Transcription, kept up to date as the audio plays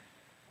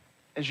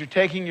As you're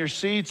taking your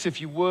seats,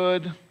 if you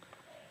would,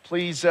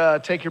 please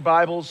take your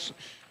Bibles,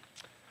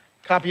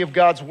 copy of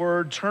God's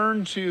Word,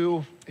 turn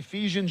to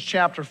Ephesians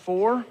chapter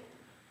 4.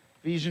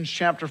 Ephesians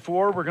chapter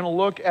 4, we're going to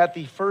look at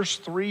the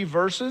first 3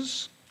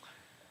 verses.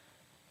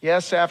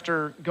 Yes,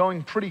 after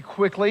going pretty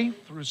quickly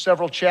through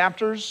several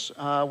chapters,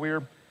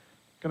 we're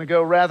going to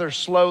go rather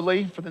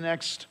slowly for the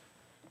next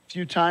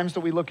few times that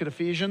we look at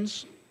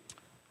Ephesians.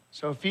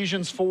 So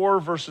Ephesians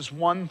 4, verses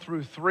 1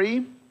 through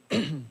 3.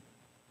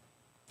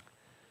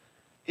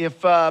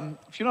 If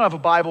you don't have a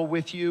Bible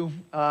with you,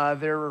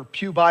 there are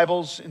pew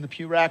Bibles in the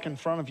pew rack in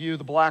front of you.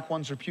 The black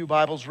ones are pew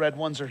Bibles, red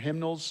ones are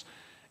hymnals.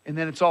 And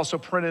then it's also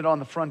printed on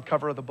the front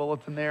cover of the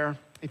bulletin there.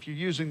 If you're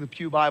using the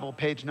pew Bible,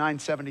 page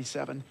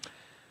 977.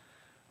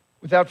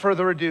 Without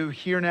further ado,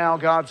 hear now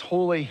God's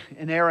holy,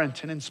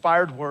 inerrant, and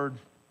inspired word.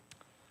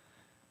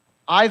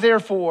 I,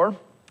 therefore,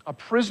 a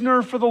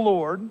prisoner for the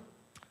Lord,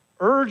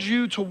 urge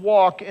you to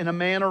walk in a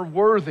manner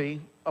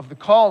worthy of the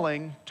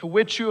calling to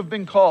which you have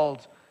been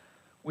called,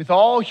 with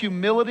all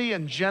humility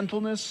and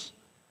gentleness,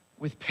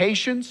 with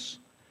patience,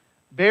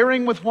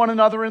 bearing with one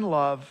another in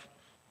love,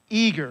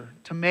 eager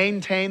to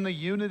maintain the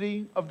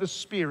unity of the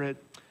Spirit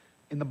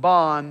in the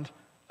bond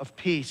of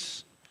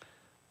peace.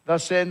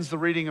 Thus ends the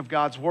reading of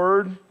God's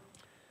word.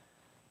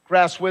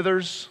 Grass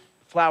withers,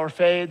 flower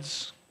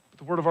fades, but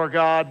the word of our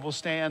God will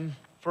stand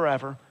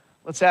forever.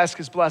 Let's ask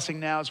his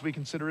blessing now as we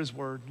consider his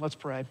word. Let's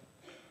pray.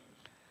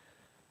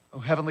 Oh,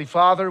 Heavenly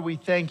Father, we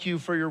thank you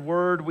for your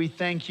word. We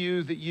thank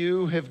you that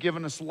you have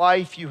given us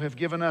life. You have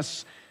given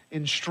us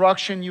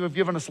instruction. You have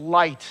given us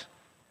light,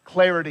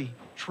 clarity,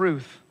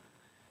 truth.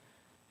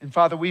 And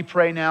Father, we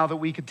pray now that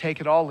we could take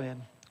it all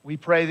in. We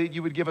pray that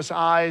you would give us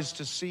eyes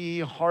to see,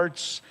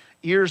 hearts,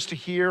 ears to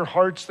hear,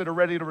 hearts that are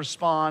ready to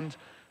respond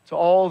to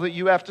all that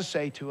you have to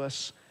say to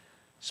us.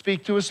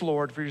 Speak to us,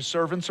 Lord, for your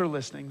servants are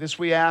listening. This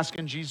we ask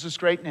in Jesus'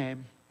 great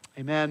name.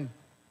 Amen.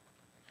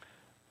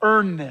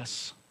 Earn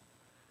this.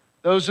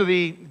 Those are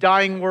the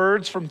dying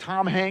words from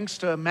Tom Hanks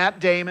to Matt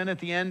Damon at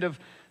the end of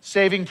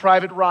Saving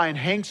Private Ryan.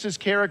 Hanks'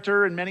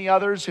 character and many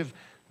others have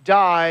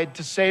died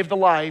to save the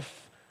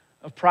life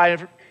of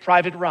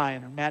Private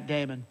Ryan or Matt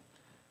Damon.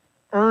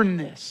 Earn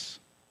this.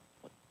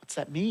 What's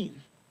that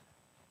mean?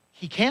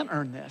 He can't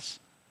earn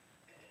this.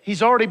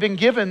 He's already been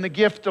given the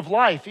gift of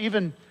life.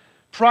 Even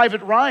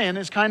Private Ryan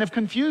is kind of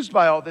confused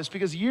by all this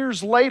because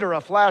years later, a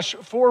flash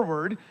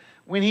forward,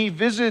 when he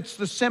visits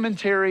the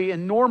cemetery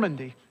in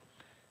Normandy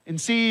and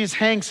sees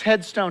Hank's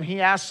headstone, he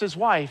asks his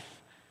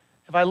wife,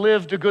 have I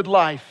lived a good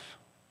life?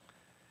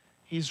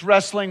 He's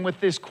wrestling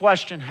with this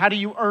question, how do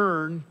you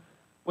earn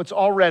what's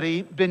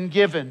already been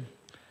given?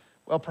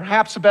 Well,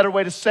 perhaps a better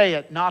way to say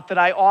it, not that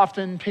I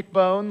often pick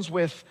bones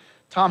with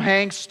Tom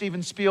Hanks,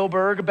 Steven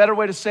Spielberg, a better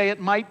way to say it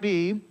might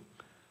be,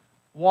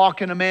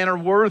 walk in a manner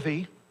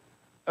worthy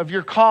of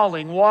your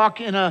calling.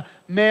 Walk in a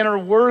manner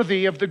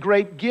worthy of the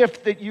great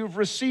gift that you've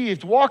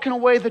received. Walk in a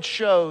way that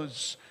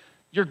shows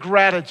your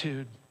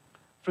gratitude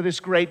for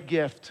this great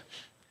gift.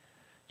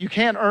 You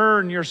can't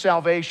earn your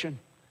salvation,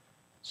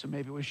 so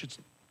maybe we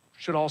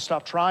should all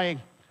stop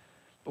trying.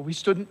 But we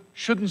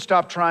shouldn't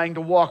stop trying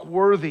to walk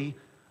worthy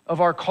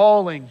of our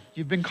calling.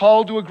 You've been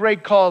called to a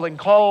great calling,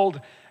 called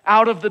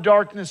out of the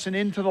darkness and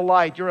into the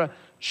light. You're a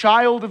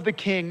child of the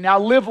King. Now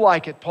live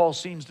like it, Paul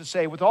seems to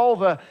say, with all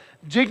the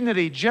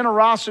dignity,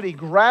 generosity,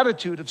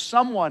 gratitude of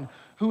someone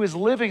who is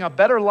living a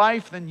better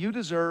life than you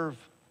deserve.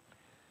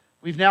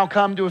 We've now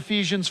come to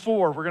Ephesians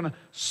 4. We're going to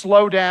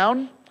slow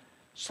down,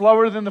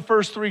 slower than the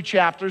first 3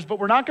 chapters, but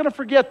we're not going to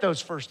forget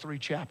those first 3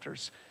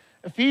 chapters.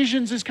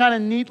 Ephesians is kind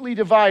of neatly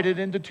divided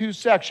into 2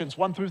 sections,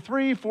 1 through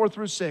 3, 4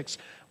 through 6.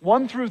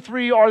 1 through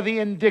 3 are the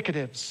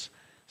indicatives,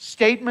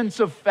 statements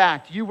of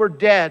fact. You were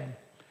dead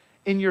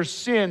in your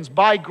sins.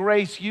 By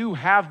grace you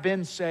have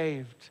been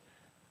saved.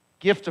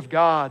 Gift of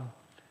God.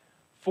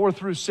 4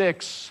 through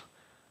 6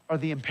 are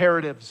the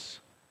imperatives,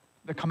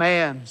 the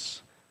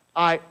commands.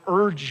 I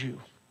urge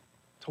you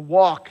to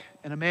walk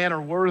in a manner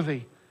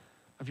worthy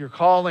of your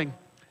calling.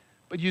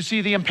 But you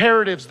see, the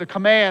imperatives, the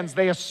commands,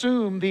 they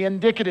assume the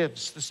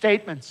indicatives, the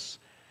statements.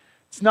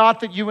 It's not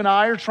that you and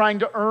I are trying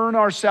to earn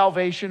our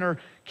salvation or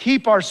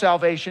keep our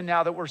salvation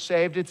now that we're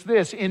saved. It's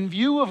this: in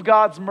view of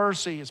God's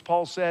mercy, as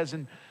Paul says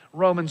in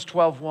Romans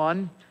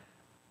 12:1,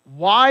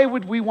 why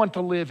would we want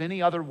to live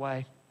any other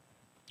way?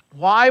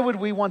 Why would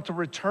we want to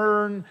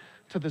return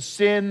to the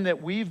sin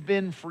that we've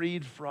been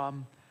freed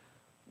from?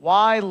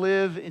 Why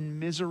live in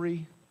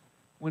misery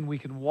when we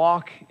can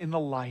walk in the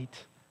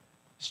light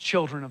as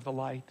children of the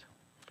light?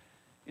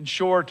 In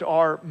short,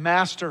 our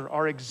master,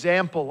 our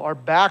example, our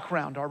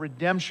background, our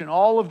redemption,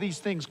 all of these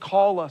things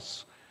call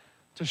us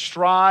to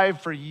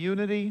strive for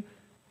unity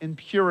and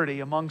purity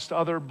amongst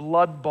other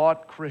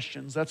blood-bought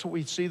Christians. That's what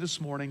we see this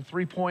morning.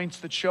 3 points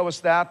that show us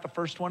that. The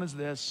first one is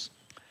this: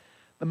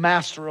 the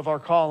master of our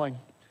calling.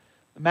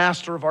 The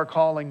master of our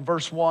calling.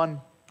 Verse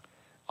 1,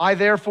 I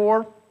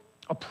therefore,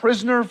 a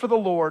prisoner for the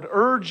Lord,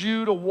 urge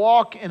you to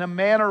walk in a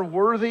manner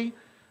worthy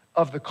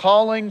of the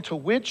calling to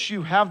which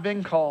you have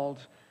been called.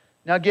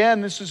 Now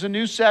again, this is a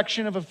new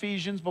section of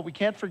Ephesians, but we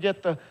can't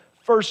forget the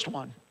first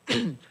one.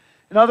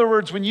 In other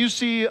words, when you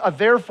see a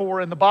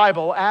therefore in the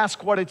Bible,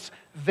 ask what it's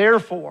there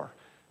for.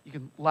 You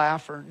can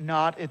laugh or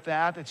not at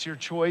that. It's your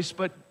choice,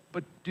 but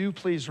do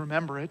please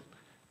remember it.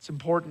 It's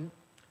important.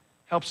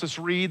 Helps us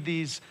read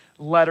these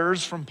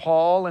letters from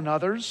Paul and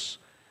others.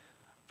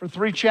 For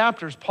 3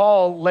 chapters,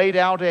 Paul laid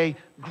out a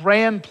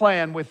grand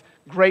plan with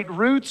great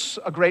roots,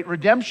 a great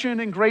redemption,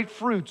 and great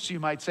fruits,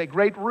 you might say.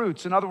 Great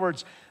roots. In other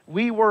words,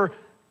 we were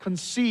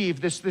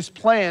conceived, this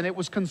plan, it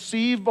was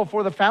conceived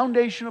before the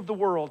foundation of the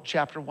world,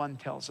 chapter 1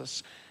 tells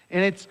us.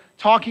 And it's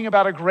talking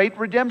about a great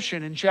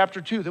redemption in chapter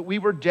 2, that we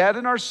were dead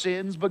in our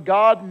sins, but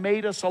God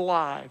made us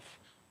alive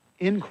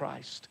in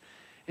Christ.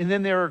 And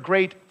then there are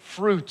great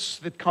fruits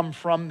that come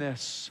from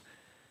this,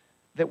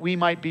 that we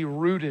might be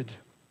rooted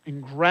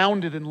and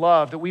grounded in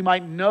love, that we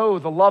might know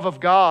the love of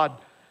God,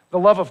 the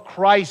love of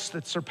Christ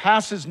that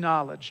surpasses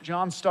knowledge.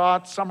 John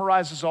Stott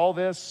summarizes all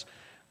this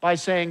by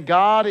saying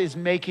God is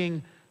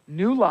making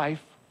new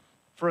life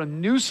for a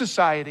new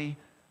society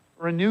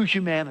or a new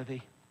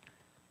humanity.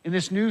 In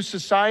this new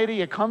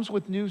society, it comes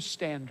with new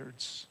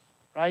standards,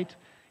 right?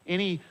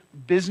 Any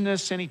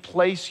business, any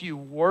place you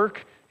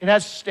work, it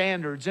has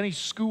standards. Any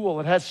school,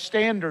 it has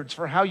standards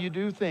for how you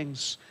do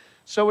things.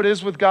 So it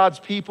is with God's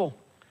people.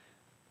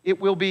 It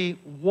will be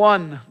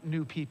one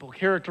new people,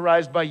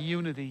 characterized by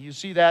unity. You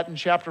see that in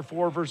chapter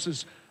 4,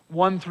 verses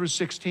 1 through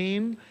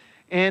 16.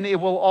 And it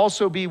will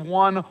also be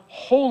one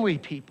holy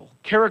people,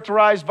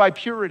 characterized by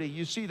purity.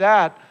 You see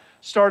that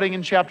starting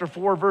in chapter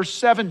 4, verse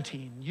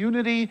 17.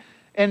 Unity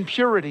and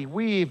purity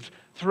weaved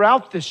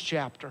throughout this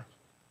chapter.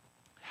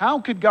 How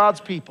could God's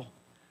people,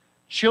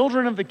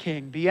 children of the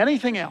King, be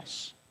anything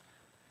else?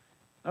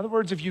 In other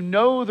words, if you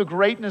know the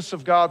greatness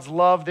of God's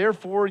love,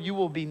 therefore you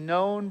will be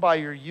known by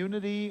your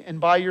unity and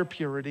by your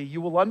purity. You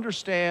will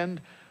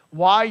understand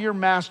why your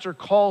master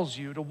calls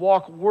you to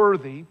walk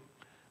worthy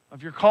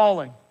of your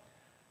calling.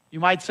 You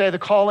might say the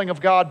calling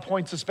of God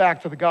points us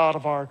back to the God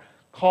of our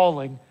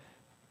calling.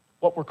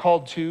 What we're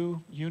called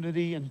to,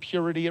 unity and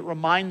purity, it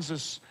reminds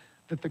us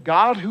that the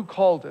God who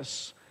called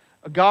us,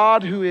 a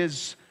God who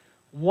is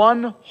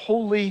one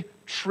holy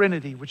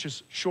Trinity, which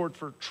is short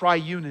for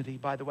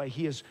triunity, by the way.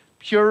 He is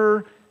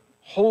pure,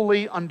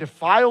 holy,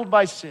 undefiled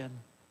by sin.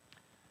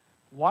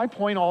 Why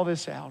point all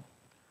this out?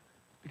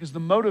 Because the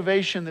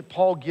motivation that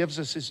Paul gives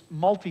us is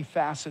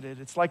multifaceted.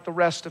 It's like the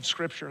rest of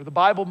Scripture. The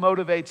Bible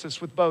motivates us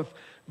with both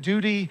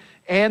duty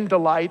and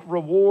delight,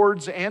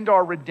 rewards and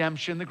our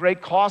redemption, the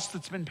great cost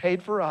that's been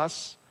paid for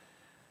us.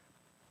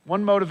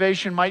 One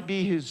motivation might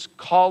be his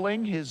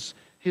calling, his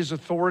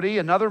authority.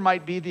 Another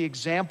might be the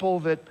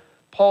example that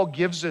Paul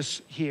gives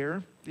us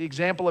here, the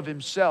example of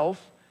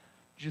himself.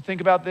 Did you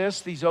think about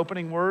this, these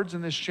opening words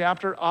in this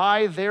chapter?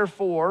 I,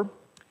 therefore,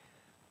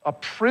 a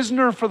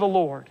prisoner for the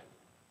Lord.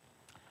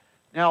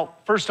 Now,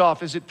 first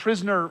off, is it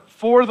prisoner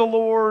for the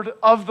Lord,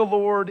 of the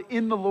Lord,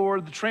 in the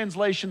Lord? The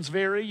translations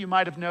vary, you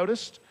might have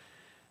noticed.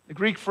 The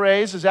Greek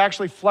phrase is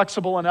actually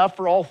flexible enough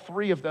for all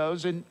 3 of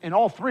those, and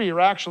all 3 are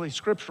actually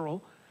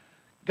scriptural.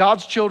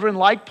 God's children,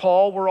 like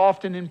Paul, were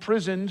often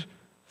imprisoned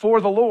for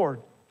the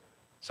Lord,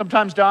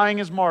 sometimes dying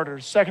as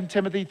martyrs. 2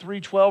 Timothy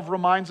 3:12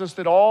 reminds us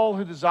that all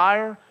who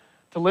desire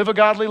to live a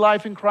godly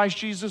life in Christ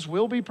Jesus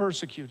will be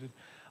persecuted.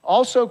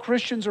 Also,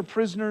 Christians are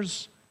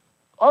prisoners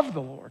of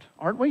the Lord,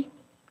 aren't we?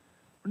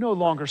 We're no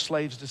longer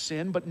slaves to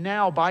sin, but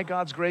now, by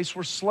God's grace,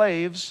 we're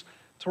slaves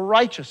to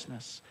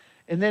righteousness.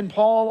 And then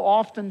Paul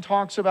often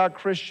talks about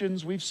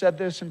Christians, we've said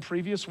this in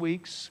previous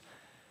weeks,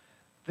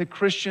 that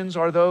Christians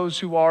are those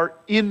who are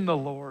in the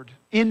Lord,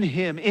 in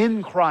Him,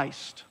 in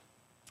Christ.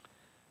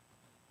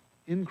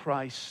 In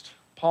Christ.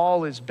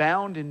 Paul is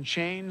bound in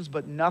chains,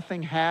 but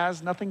nothing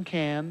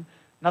can,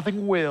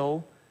 nothing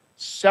will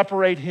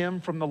separate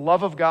him from the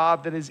love of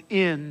God that is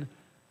in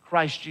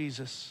Christ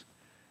Jesus.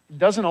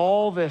 Doesn't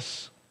all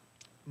this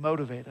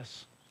motivate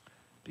us?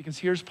 Because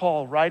here's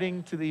Paul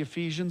writing to the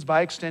Ephesians,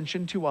 by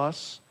extension to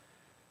us,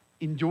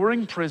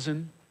 enduring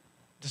prison,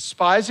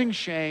 despising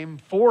shame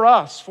for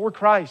us, for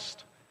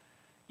Christ.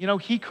 You know,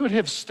 he could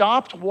have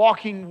stopped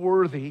walking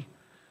worthy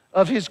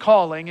of his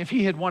calling if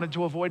he had wanted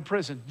to avoid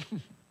prison.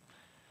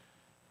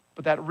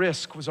 But that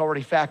risk was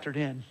already factored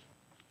in.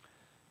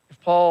 If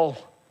Paul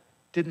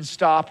didn't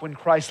stop when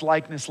Christ's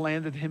likeness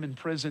landed him in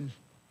prison,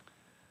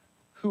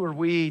 who are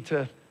we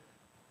to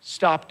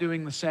stop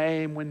doing the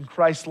same when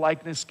Christ's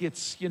likeness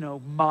gets,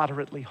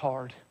 moderately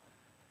hard?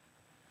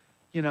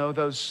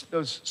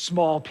 Those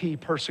small p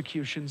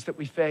persecutions that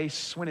we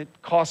face, when it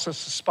costs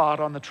us a spot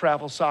on the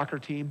travel soccer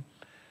team,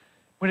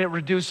 when it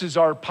reduces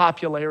our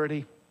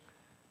popularity,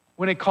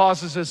 when it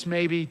causes us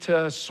maybe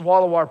to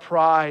swallow our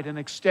pride and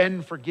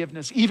extend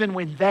forgiveness, even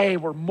when they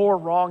were more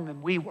wrong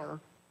than we were.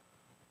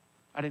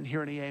 I didn't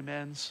hear any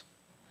amens.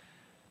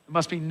 There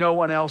must be no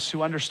one else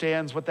who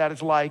understands what that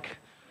is like.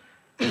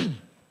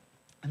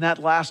 And that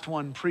last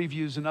one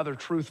previews another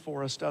truth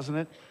for us, doesn't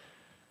it?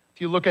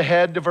 If you look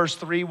ahead to verse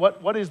 3,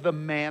 what is the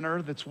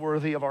manner that's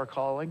worthy of our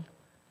calling?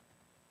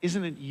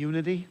 Isn't it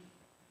unity?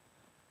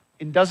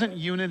 And doesn't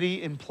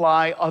unity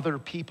imply other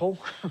people?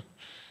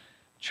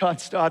 John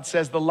Stott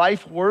says, the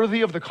life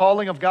worthy of the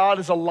calling of God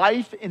is a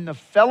life in the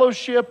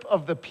fellowship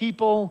of the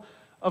people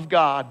of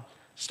God.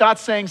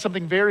 Stott's saying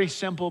something very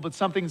simple, but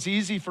something that's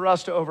easy for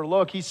us to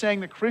overlook. He's saying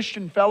that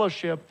Christian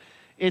fellowship,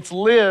 it's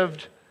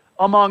lived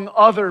among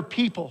other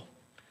people.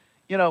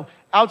 You know,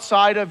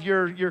 outside of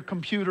your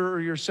computer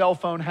or your cell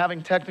phone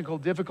having technical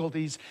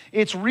difficulties,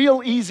 it's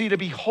real easy to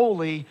be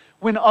holy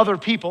when other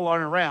people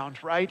aren't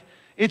around, right?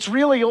 It's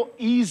really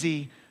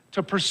easy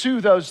to pursue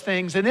those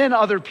things, and then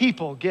other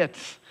people get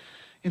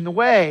in the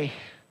way.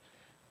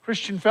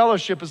 Christian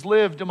fellowship is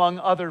lived among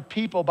other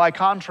people. By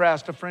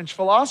contrast, a French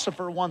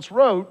philosopher once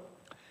wrote,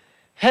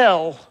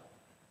 hell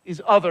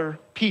is other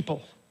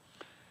people.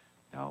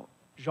 Now,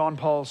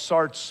 Jean-Paul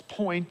Sartre's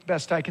point,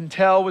 best I can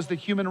tell, was that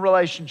human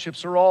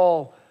relationships are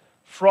all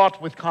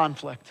fraught with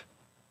conflict.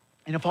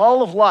 And if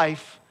all of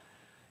life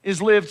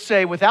is lived,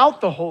 say, without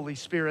the Holy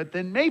Spirit,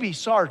 then maybe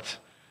Sartre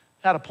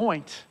had a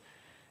point.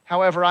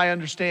 However, I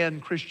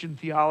understand Christian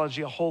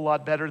theology a whole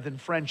lot better than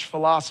French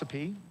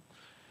philosophy,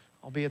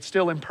 albeit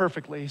still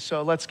imperfectly,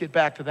 so let's get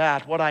back to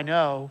that. What I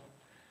know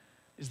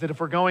is that if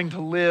we're going to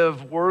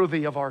live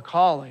worthy of our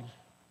calling,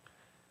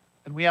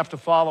 then we have to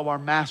follow our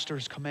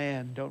Master's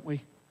command, don't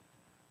we?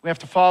 We have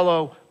to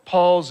follow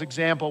Paul's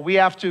example. We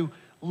have to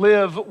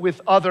live with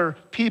other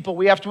people.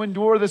 We have to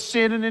endure the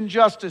sin and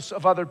injustice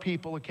of other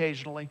people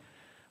occasionally.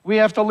 We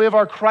have to live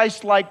our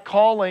Christ-like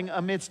calling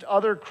amidst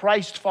other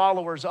Christ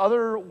followers,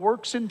 other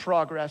works in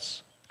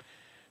progress.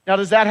 Now,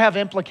 does that have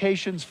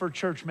implications for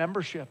church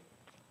membership?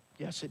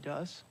 Yes, it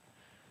does.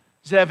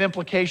 Does it have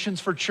implications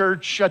for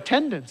church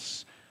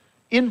attendance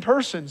in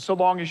person, so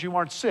long as you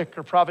aren't sick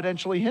or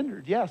providentially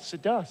hindered? Yes,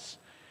 it does.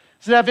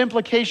 Does it have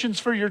implications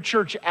for your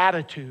church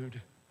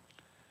attitude?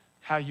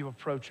 How you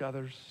approach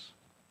others,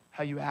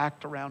 how you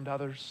act around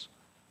others?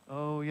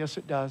 Oh, yes,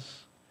 it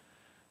does.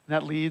 And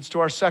that leads to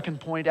our second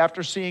point.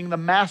 After seeing the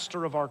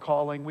master of our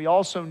calling, we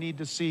also need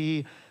to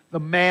see the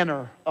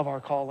manner of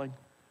our calling.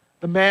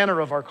 The manner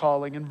of our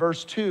calling. In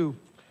verse 2,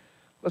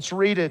 let's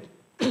read it.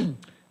 It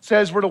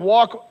says we're to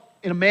walk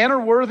in a manner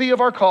worthy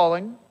of our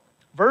calling.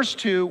 Verse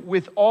 2,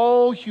 with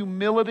all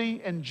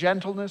humility and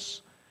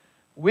gentleness,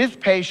 with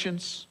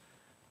patience,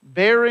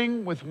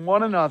 bearing with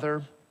one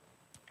another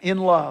in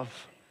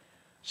love.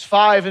 There's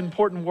 5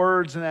 important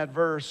words in that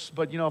verse,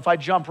 but if I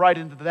jump right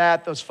into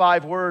that, those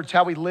 5 words,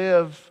 how we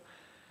live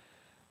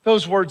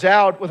those words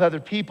out with other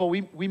people,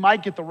 we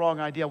might get the wrong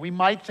idea. We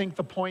might think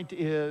the point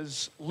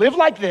is, live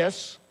like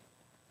this,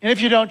 and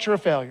if you don't, you're a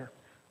failure.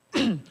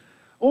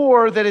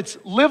 Or that it's,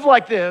 live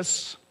like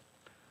this,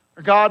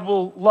 or God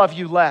will love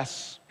you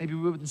less. Maybe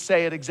we wouldn't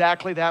say it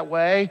exactly that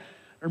way.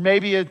 Or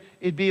maybe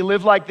it'd be,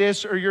 live like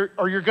this, or you're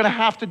going to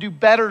have to do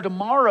better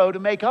tomorrow to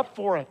make up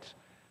for it,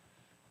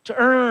 to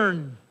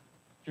earn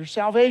your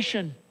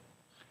salvation.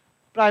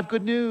 But I have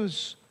good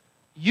news.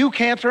 You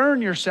can't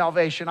earn your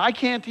salvation. I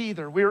can't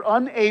either. We're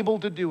unable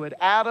to do it.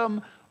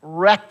 Adam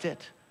wrecked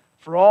it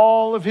for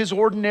all of his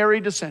ordinary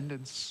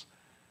descendants.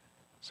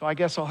 So I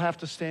guess I'll have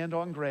to stand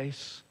on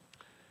grace.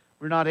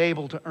 We're not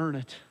able to earn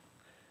it.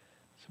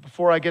 So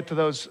before I get to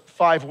those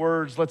 5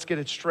 words, let's get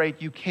it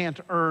straight. You can't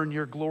earn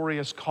your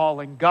glorious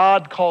calling.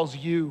 God calls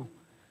you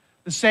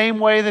the same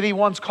way that he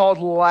once called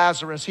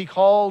Lazarus. He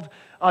called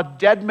a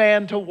dead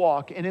man to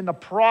walk. And in the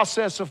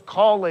process of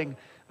calling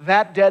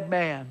that dead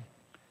man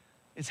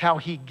is how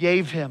he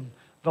gave him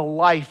the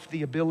life,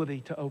 the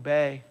ability to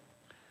obey.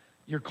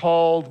 You're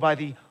called by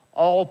the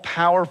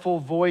all-powerful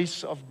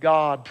voice of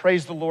God.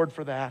 Praise the Lord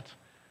for that.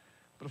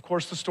 But of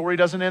course, the story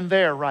doesn't end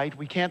there, right?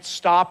 We can't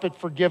stop at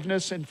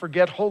forgiveness and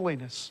forget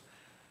holiness.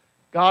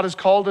 God has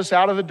called us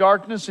out of the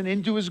darkness and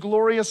into his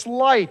glorious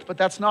light. But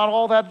that's not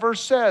all that verse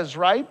says,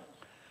 right?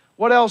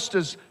 What else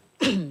does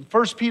 1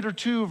 Peter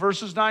 2,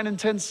 verses 9 and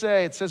 10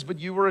 say? It says, but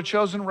you were a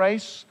chosen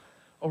race,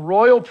 a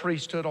royal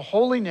priesthood, a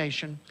holy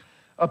nation,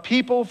 a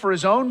people for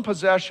his own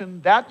possession,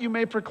 that you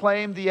may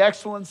proclaim the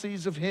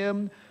excellencies of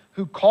him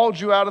who called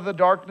you out of the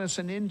darkness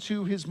and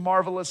into his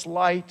marvelous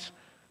light.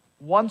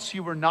 Once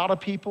you were not a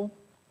people,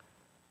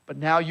 but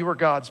now you are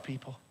God's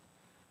people.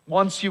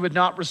 Once you had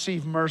not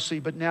received mercy,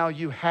 but now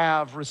you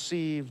have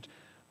received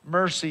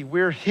mercy.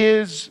 We're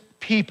his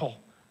people.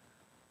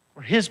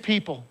 We're his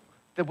people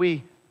that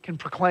we can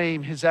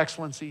proclaim his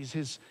excellencies,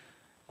 his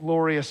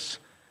glorious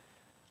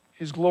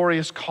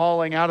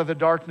calling out of the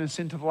darkness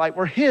into the light.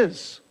 We're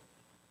his.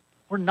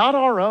 We're not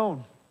our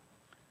own.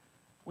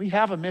 We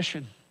have a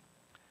mission.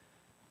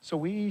 So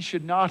we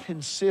should not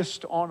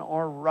insist on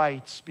our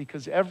rights,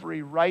 because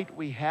every right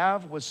we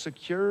have was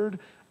secured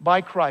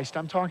by Christ.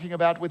 I'm talking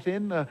about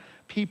within the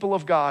people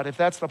of God. If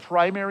that's the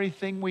primary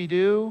thing we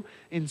do,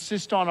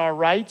 insist on our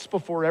rights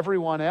before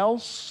everyone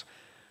else,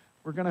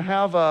 we're going to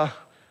have a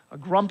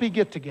grumpy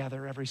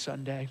get-together every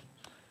Sunday.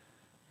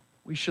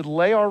 We should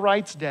lay our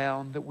rights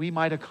down that we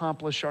might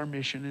accomplish our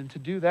mission. And to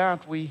do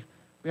that, we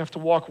have to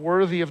walk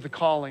worthy of the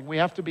calling. We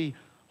have to be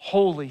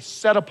holy,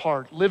 set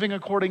apart, living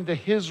according to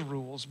his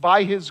rules,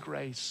 by his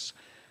grace.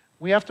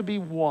 We have to be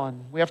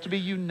one. We have to be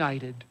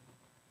united.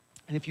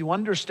 And if you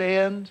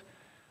understand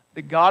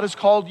that God has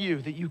called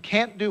you, that you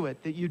can't do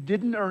it, that you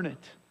didn't earn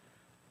it,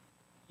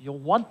 you'll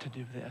want to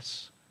do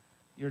this.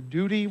 Your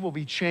duty will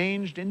be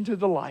changed into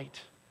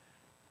delight.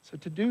 So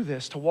to do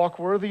this, to walk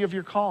worthy of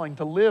your calling,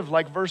 to live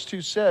like verse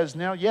 2 says,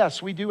 now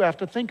yes, we do have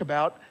to think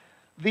about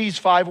these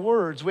 5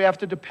 words. We have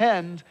to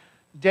depend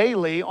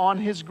daily on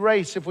His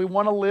grace if we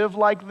want to live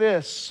like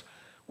this,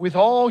 with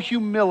all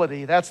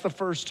humility. That's the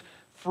first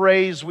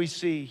phrase we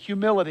see,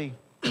 humility.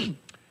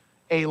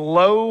 A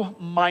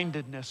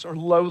low-mindedness or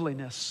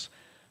lowliness.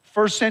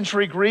 First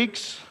century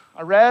Greeks,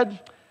 I read,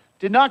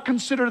 did not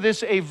consider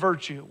this a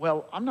virtue.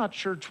 Well, I'm not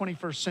sure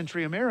 21st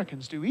century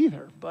Americans do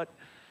either, but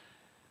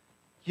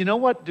you know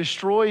what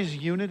destroys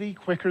unity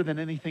quicker than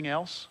anything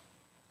else?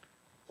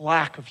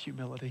 Lack of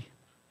humility.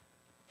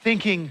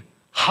 Thinking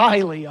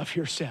highly of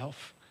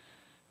yourself.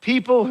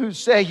 People who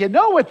say, you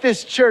know what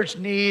this church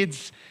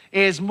needs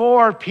is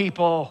more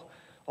people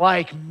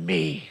like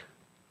me.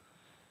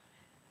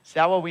 Is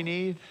that what we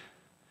need?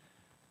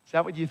 Is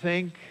that what you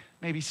think?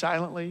 Maybe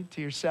silently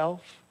to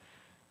yourself?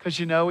 Because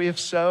you know, if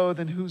so,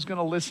 then who's going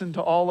to listen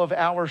to all of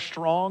our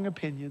strong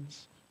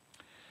opinions?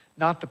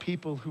 Not the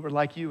people who are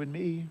like you and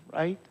me,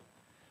 right?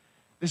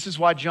 This is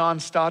why John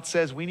Stott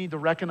says we need to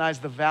recognize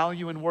the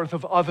value and worth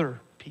of other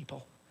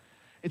people.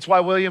 It's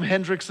why William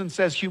Hendriksen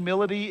says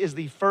humility is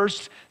the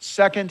first,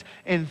 second,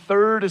 and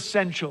third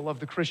essential of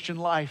the Christian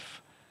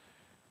life.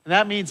 And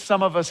that means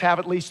some of us have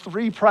at least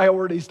 3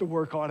 priorities to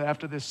work on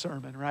after this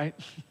sermon, right?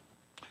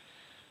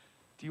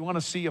 Do you want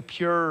to see a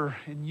pure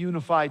and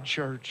unified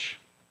church?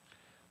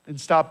 Then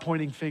stop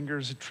pointing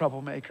fingers at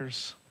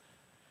troublemakers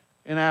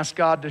and ask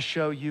God to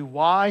show you,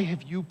 why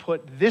have you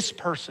put this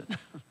person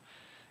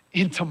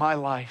into my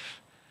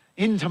life,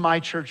 into my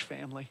church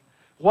family?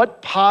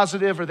 What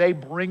positive are they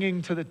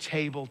bringing to the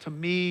table, to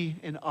me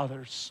and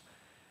others?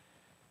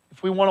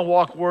 If we want to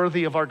walk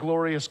worthy of our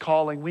glorious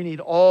calling, we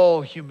need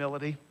all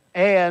humility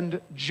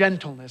and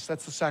gentleness.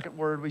 That's the second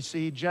word we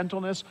see,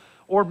 gentleness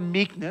or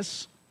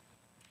meekness.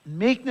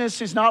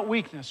 Meekness is not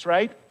weakness,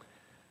 right?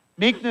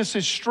 Meekness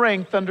is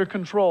strength under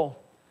control.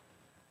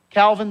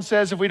 Calvin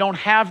says if we don't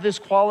have this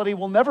quality,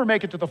 we'll never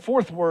make it to the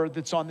 4th word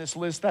that's on this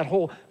list, that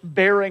whole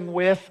bearing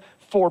with,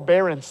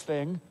 forbearance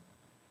thing.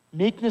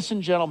 Meekness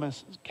and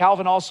gentleness.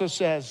 Calvin also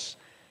says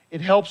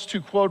it helps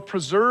to, quote,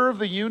 preserve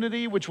the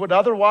unity which would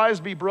otherwise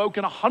be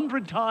broken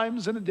 100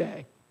 times in a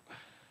day.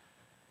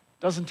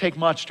 Doesn't take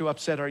much to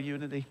upset our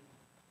unity.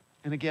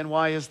 And again,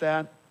 why is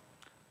that?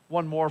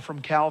 One more from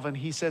Calvin.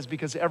 He says,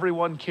 because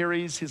everyone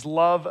carries his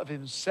love of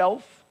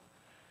himself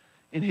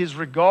and his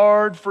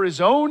regard for his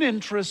own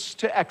interests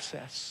to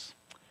excess.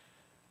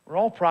 We're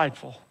all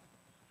prideful.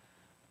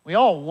 We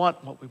all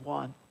want what we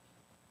want.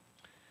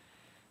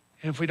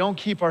 And if we don't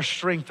keep our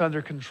strength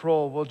under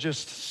control, we'll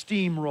just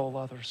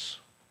steamroll others.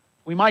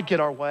 We might get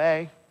our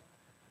way.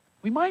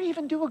 We might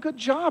even do a good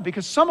job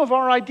because some of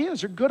our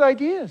ideas are good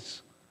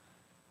ideas.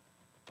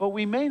 But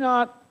we may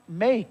not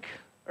make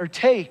or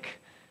take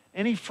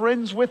any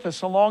friends with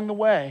us along the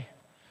way.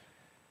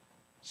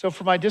 So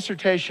for my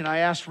dissertation, I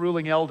asked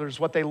ruling elders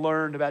what they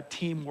learned about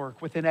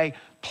teamwork within a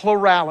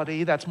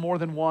plurality, that's more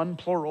than one,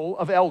 plural,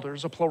 of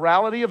elders, a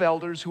plurality of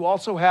elders who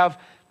also have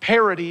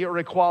parity or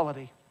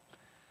equality.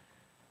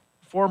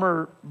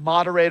 Former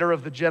moderator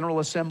of the General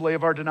Assembly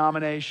of our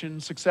denomination,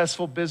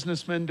 successful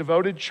businessman,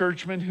 devoted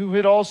churchman who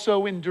had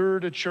also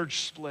endured a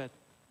church split,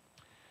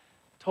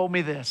 told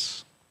me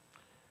this.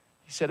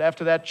 He said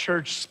after that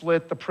church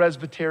split, the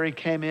presbytery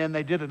came in,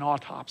 they did an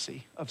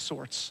autopsy of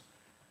sorts.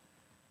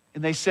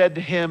 And they said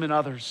to him and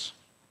others,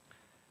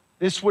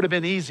 this would have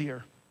been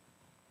easier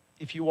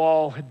if you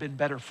all had been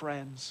better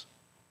friends.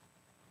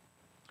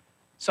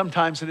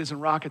 Sometimes it isn't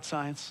rocket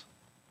science.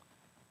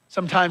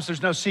 Sometimes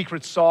there's no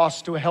secret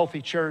sauce to a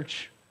healthy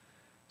church.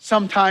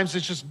 Sometimes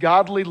it's just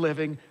godly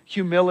living,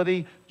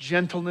 humility,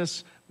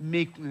 gentleness,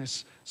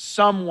 meekness.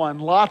 Someone,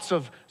 lots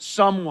of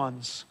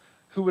someones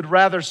who would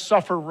rather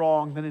suffer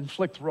wrong than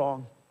inflict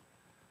wrong.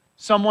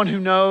 Someone who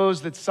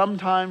knows that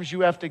sometimes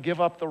you have to give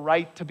up the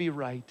right to be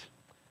right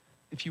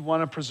if you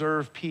want to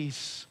preserve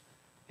peace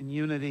and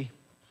unity.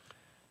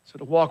 So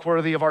to walk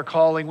worthy of our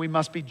calling, we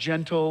must be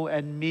gentle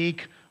and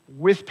meek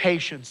with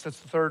patience. That's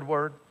the third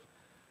word.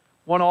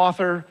 One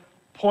author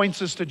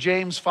points us to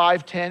James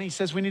 5:10. He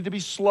says we need to be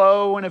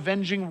slow in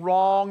avenging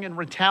wrong and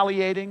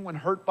retaliating when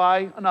hurt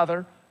by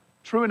another.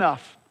 True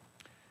enough.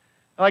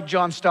 I like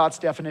John Stott's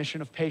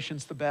definition of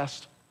patience the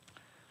best.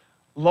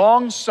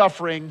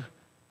 Long-suffering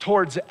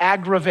towards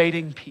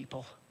aggravating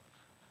people.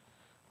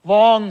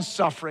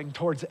 Long-suffering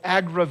towards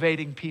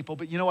aggravating people.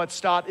 But you know what?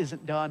 Stott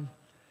isn't done.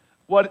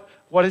 What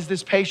is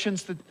this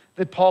patience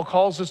that Paul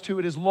calls us to?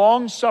 It is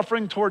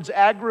long-suffering towards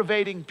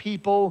aggravating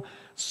people,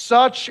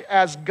 such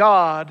as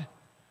God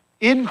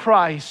in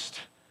Christ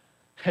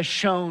has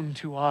shown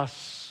to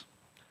us.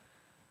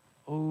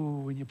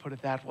 Oh, when you put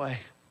it that way.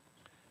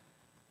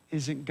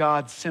 Isn't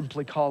God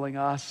simply calling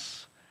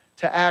us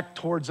to act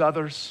towards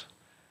others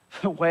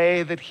the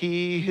way that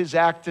He has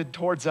acted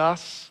towards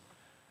us?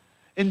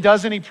 And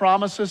doesn't He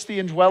promise us the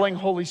indwelling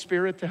Holy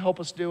Spirit to help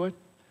us do it?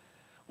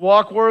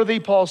 Walk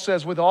worthy, Paul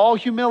says, with all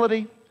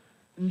humility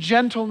and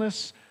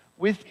gentleness,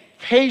 with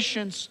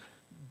patience,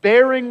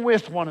 bearing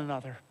with one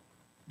another.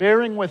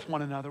 bearing with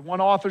one another.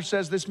 One author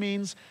says this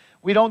means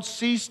we don't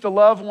cease to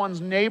love one's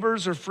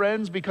neighbors or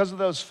friends because of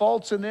those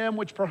faults in them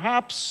which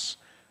perhaps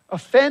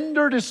offend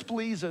or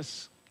displease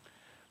us.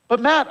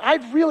 But Matt,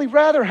 I'd really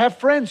rather have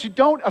friends who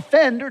don't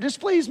offend or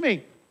displease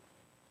me.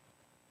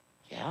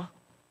 Yeah?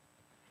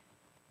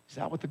 Is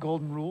that what the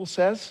golden rule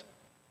says?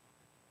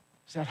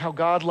 Is that how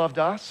God loved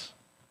us?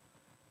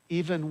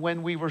 Even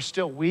when we were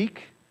still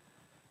weak,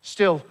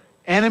 still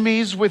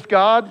enemies with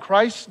God,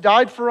 Christ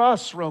died for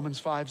us, Romans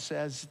 5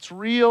 says. It's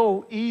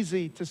real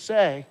easy to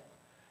say,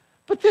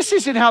 but this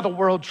isn't how the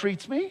world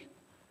treats me.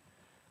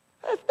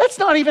 That's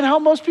not even how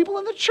most people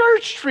in the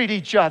church treat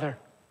each other.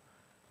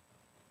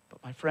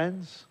 But my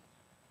friends,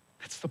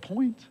 that's the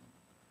point.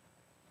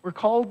 We're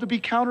called to be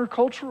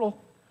countercultural.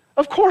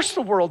 Of course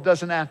the world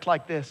doesn't act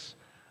like this.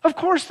 Of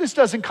course this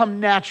doesn't come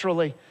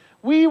naturally.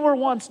 We were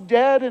once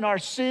dead in our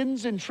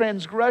sins and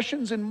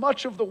transgressions, and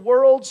much of the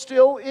world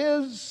still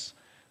is.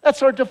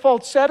 That's our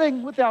default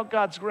setting without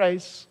God's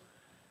grace.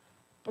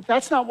 But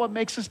that's not what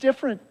makes us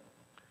different.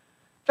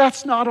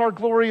 That's not our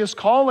glorious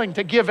calling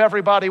to give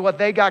everybody what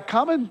they got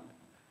coming.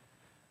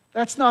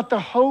 That's not the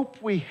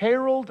hope we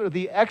herald or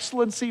the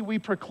excellency we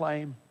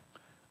proclaim.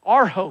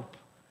 Our hope,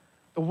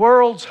 the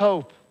world's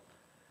hope,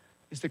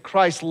 is that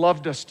Christ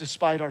loved us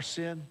despite our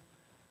sin.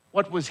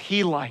 What was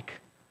he like?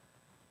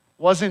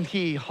 Wasn't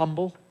he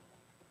humble,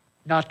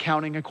 not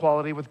counting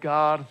equality with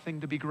God a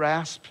thing to be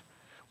grasped?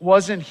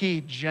 Wasn't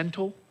he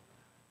gentle,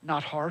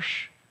 not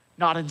harsh,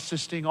 not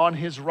insisting on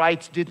his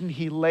rights? Didn't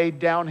he lay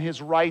down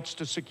his rights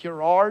to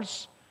secure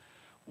ours?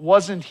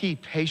 Wasn't he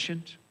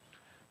patient,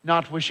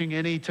 not wishing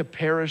any to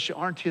perish?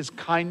 Aren't his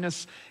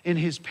kindness and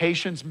his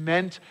patience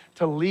meant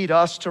to lead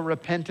us to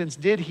repentance?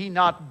 Did he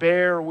not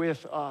bear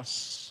with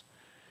us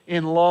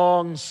in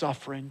long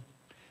suffering,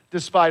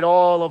 despite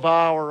all of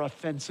our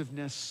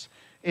offensiveness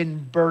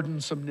and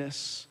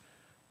burdensomeness,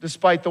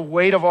 despite the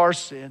weight of our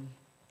sin?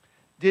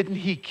 Didn't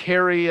he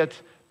carry it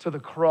to the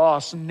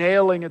cross,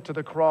 nailing it to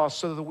the cross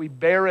so that we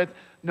bear it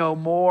no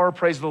more?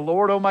 Praise the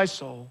Lord, O my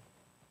soul.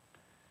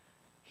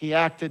 He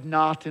acted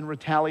not in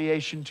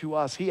retaliation to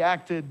us. He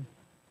acted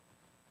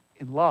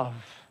in love.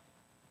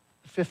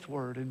 The fifth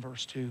word in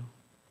verse 2.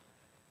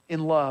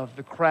 In love,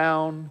 the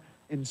crown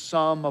in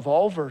sum of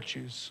all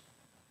virtues.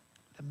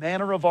 The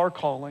manner of our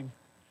calling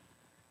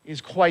is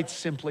quite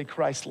simply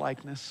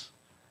Christ-likeness.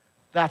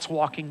 That's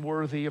walking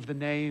worthy of the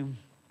name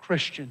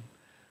Christian.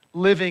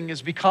 Living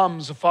as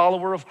becomes a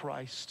follower of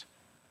Christ.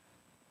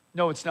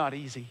 No, it's not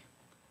easy.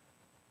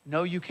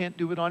 No, you can't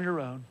do it on your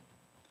own.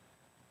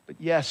 But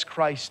yes,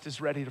 Christ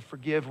is ready to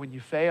forgive when you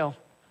fail.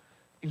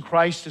 And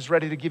Christ is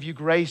ready to give you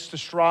grace to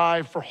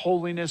strive for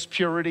holiness,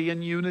 purity,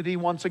 and unity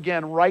once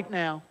again, right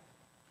now.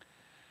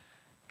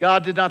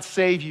 God did not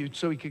save you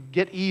so he could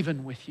get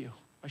even with you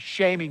by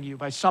shaming you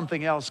by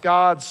something else.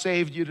 God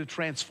saved you to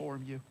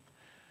transform you,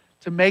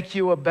 to make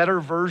you a better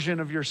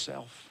version of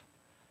yourself,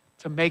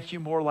 to make you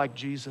more like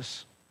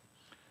Jesus.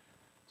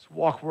 So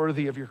walk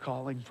worthy of your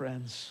calling,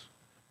 friends.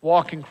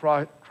 Walk in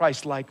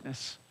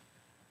Christ-likeness.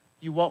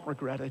 You won't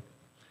regret it.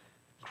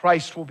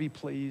 Christ will be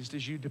pleased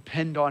as you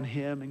depend on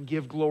him and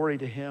give glory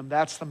to him.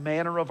 That's the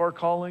manner of our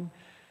calling.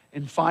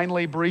 And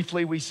finally,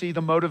 briefly, we see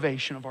the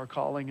motivation of our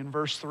calling in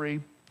verse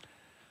 3.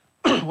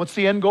 What's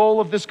the end goal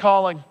of this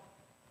calling?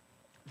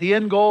 The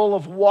end goal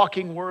of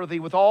walking worthy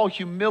with all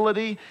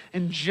humility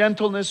and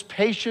gentleness,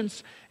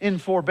 patience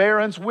and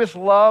forbearance, with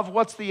love.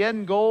 What's the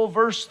end goal?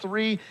 Verse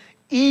 3,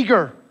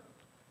 eager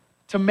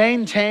to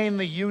maintain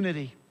the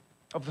unity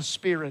of the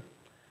Spirit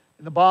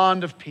in the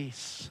bond of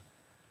peace.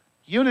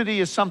 Unity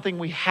is something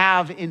we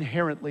have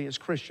inherently as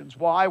Christians.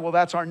 Why? Well,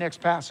 that's our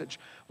next passage.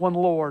 One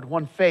Lord,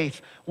 one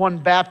faith, one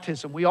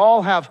baptism. We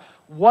all have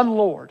one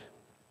Lord.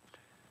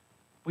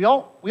 We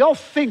all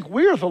think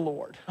we're the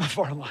Lord of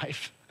our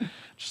life.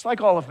 Just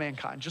like all of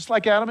mankind, just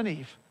like Adam and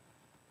Eve.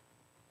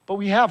 But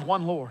we have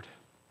one Lord.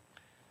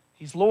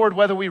 He's Lord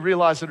whether we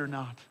realize it or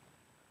not.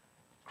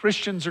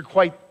 Christians are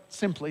quite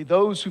simply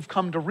those who've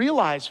come to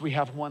realize we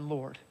have one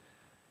Lord.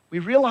 We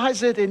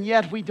realize it, and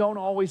yet we don't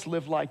always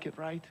live like it,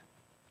 right?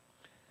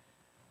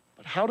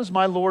 But how does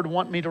my Lord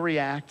want me to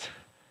react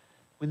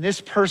when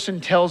this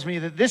person tells me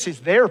that this is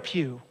their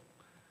pew?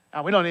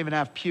 Now, we don't even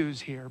have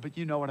pews here, but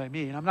you know what I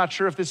mean. I'm not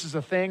sure if this is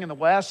a thing in the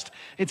West.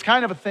 It's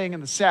kind of a thing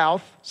in the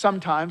South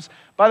sometimes.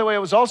 By the way, it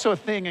was also a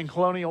thing in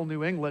colonial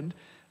New England.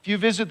 If you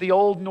visit the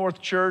Old North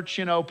Church,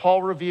 you know,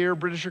 Paul Revere,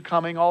 British are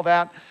coming, all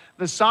that,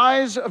 the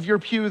size of your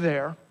pew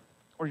there,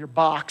 or your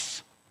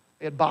box,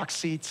 they had box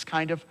seats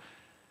kind of,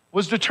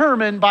 was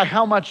determined by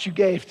how much you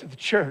gave to the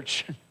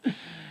church.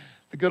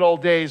 The good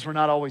old days were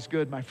not always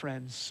good, my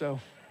friends,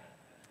 so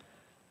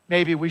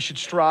maybe we should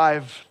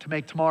strive to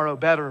make tomorrow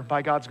better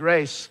by God's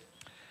grace.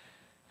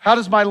 How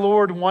does my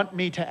Lord want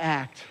me to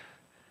act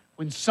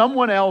when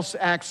someone else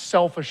acts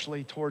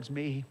selfishly towards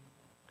me?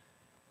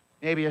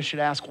 Maybe I should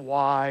ask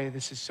why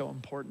this is so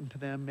important to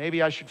them.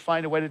 Maybe I should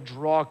find a way to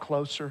draw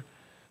closer,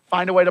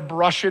 find a way to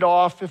brush it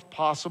off if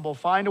possible,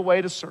 find a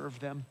way to serve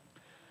them.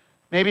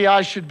 Maybe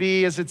I should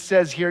be, as it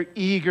says here,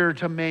 eager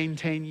to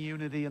maintain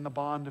unity in the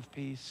bond of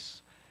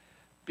peace.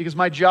 Because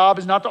my job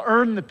is not to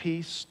earn the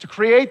peace, to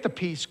create the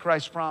peace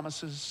Christ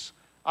promises.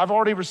 I've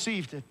already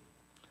received it.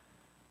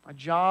 My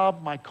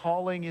job, my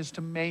calling is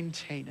to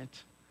maintain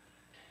it.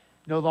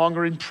 No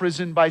longer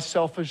imprisoned by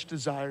selfish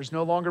desires,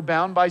 no longer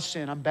bound by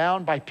sin. I'm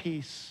bound by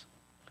peace.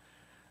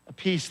 A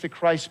peace that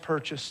Christ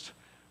purchased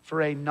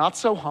for a not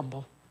so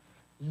humble,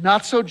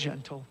 not so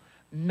gentle,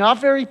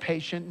 not very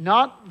patient,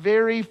 not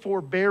very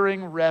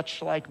forbearing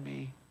wretch like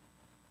me.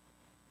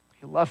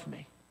 He loved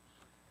me,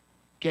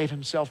 gave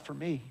himself for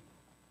me,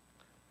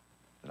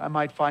 that I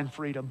might find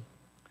freedom,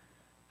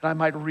 that I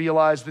might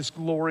realize this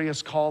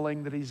glorious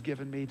calling that he's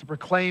given me, to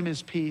proclaim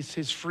his peace,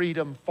 his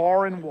freedom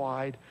far and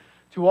wide,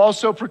 to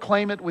also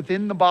proclaim it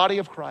within the body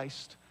of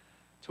Christ,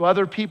 to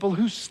other people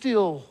who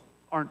still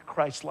aren't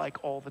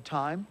Christ-like all the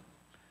time.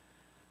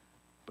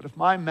 But if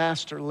my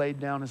master laid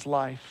down his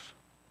life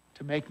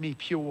to make me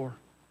pure,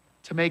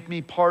 to make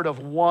me part of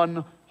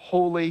one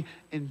holy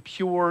and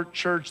pure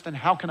church, then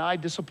how can I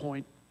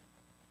disappoint?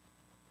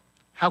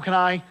 How can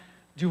I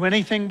do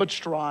anything but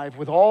strive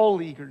with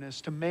all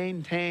eagerness to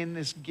maintain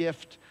this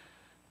gift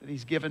that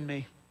he's given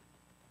me?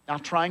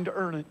 Not trying to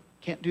earn it,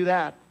 can't do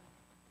that.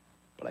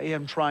 But I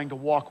am trying to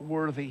walk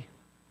worthy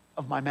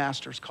of my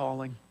master's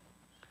calling.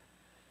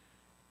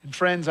 And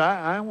friends,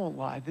 I won't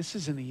lie, this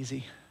isn't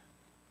easy.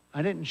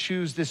 I didn't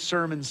choose this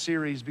sermon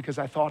series because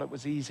I thought it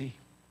was easy.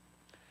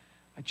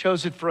 I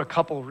chose it for a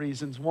couple of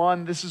reasons.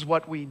 One, this is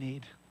what we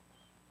need,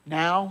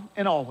 now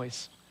and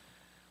always.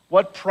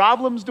 What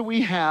problems do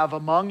we have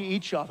among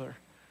each other?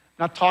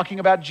 Not talking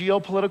about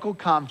geopolitical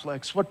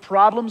conflicts. What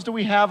problems do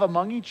we have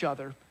among each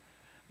other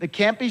that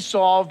can't be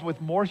solved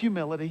with more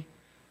humility,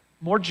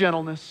 more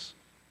gentleness,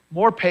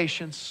 more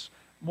patience,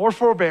 more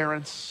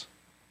forbearance,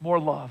 more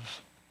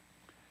love?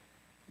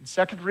 And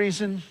second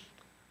reason,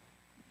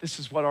 this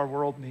is what our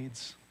world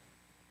needs.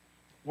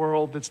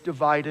 World that's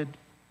divided,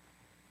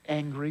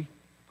 angry,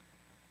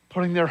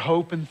 putting their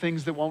hope in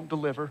things that won't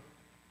deliver.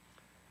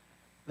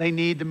 They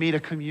need to meet a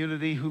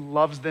community who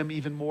loves them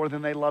even more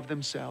than they love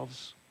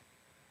themselves.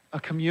 A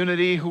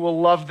community who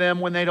will love them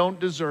when they don't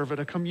deserve it.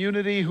 A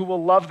community who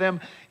will love them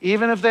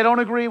even if they don't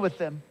agree with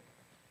them.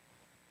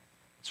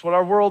 It's what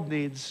our world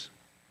needs.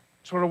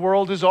 It's what our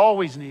world has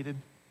always needed.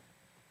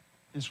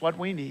 It's what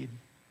we need.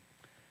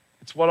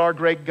 It's what our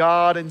great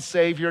God and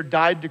Savior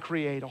died to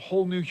create, a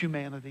whole new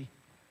humanity,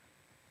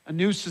 a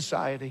new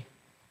society,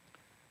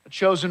 a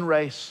chosen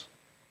race,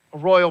 a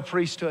royal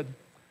priesthood,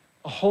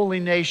 a holy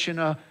nation,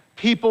 a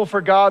people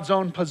for God's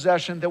own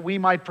possession, that we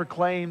might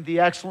proclaim the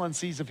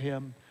excellencies of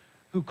him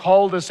who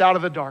called us out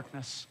of the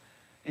darkness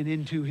and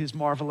into his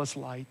marvelous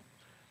light.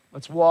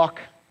 Let's walk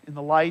in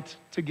the light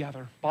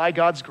together by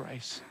God's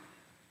grace,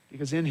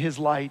 because in his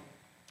light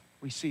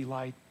we see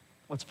light.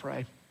 Let's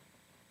pray.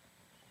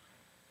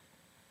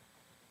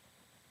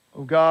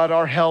 Oh God,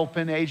 our help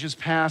in ages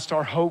past,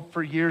 our hope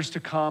for years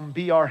to come,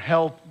 be our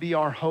help, be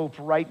our hope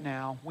right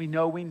now. We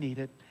know we need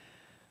it.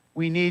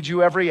 We need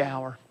you every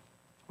hour.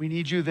 We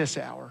need you this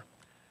hour.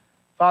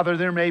 Father,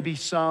 there may be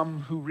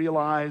some who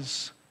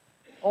realize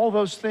all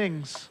those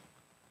things.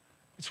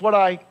 It's what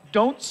I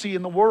don't see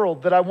in the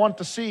world that I want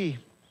to see.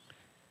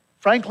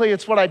 Frankly,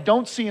 it's what I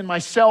don't see in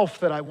myself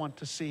that I want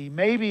to see.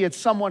 Maybe it's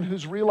someone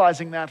who's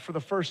realizing that for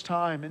the first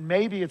time, and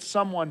maybe it's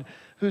someone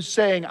who's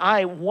saying,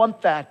 I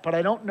want that, but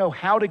I don't know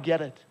how to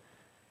get it.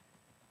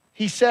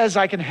 He says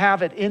I can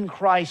have it in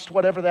Christ,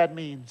 whatever that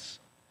means.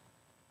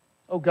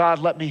 Oh God,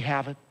 let me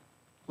have it.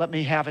 Let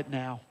me have it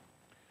now.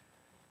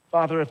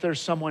 Father, if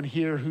there's someone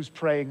here who's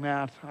praying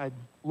that, I'd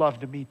love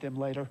to meet them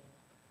later.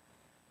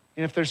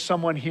 And if there's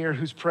someone here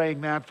who's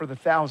praying that for the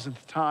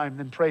 1,000th time,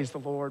 then praise the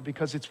Lord,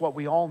 because it's what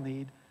we all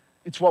need.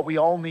 It's what we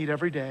all need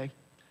every day,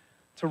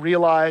 to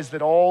realize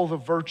that all the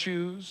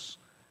virtues,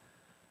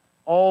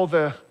 all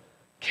the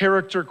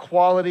character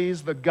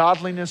qualities, the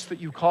godliness that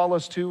you call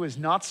us to is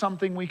not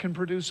something we can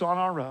produce on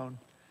our own.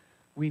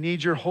 We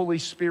need your Holy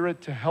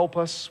Spirit to help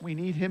us. We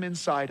need him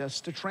inside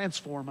us to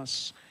transform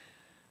us.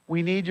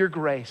 We need your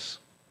grace.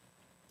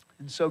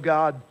 And so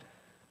God,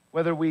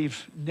 whether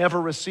we've never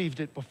received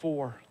it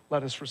before,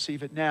 let us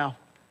receive it now.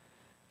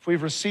 If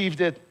we've received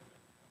it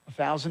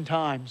 1,000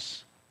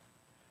 times,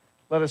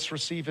 let us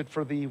receive it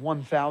for the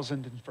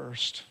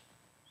 1,001st.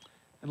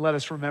 And let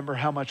us remember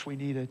how much we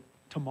need it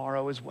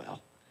tomorrow as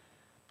well.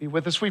 Be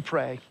with us, we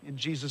pray, in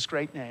Jesus'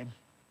 great name.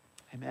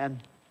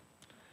 Amen.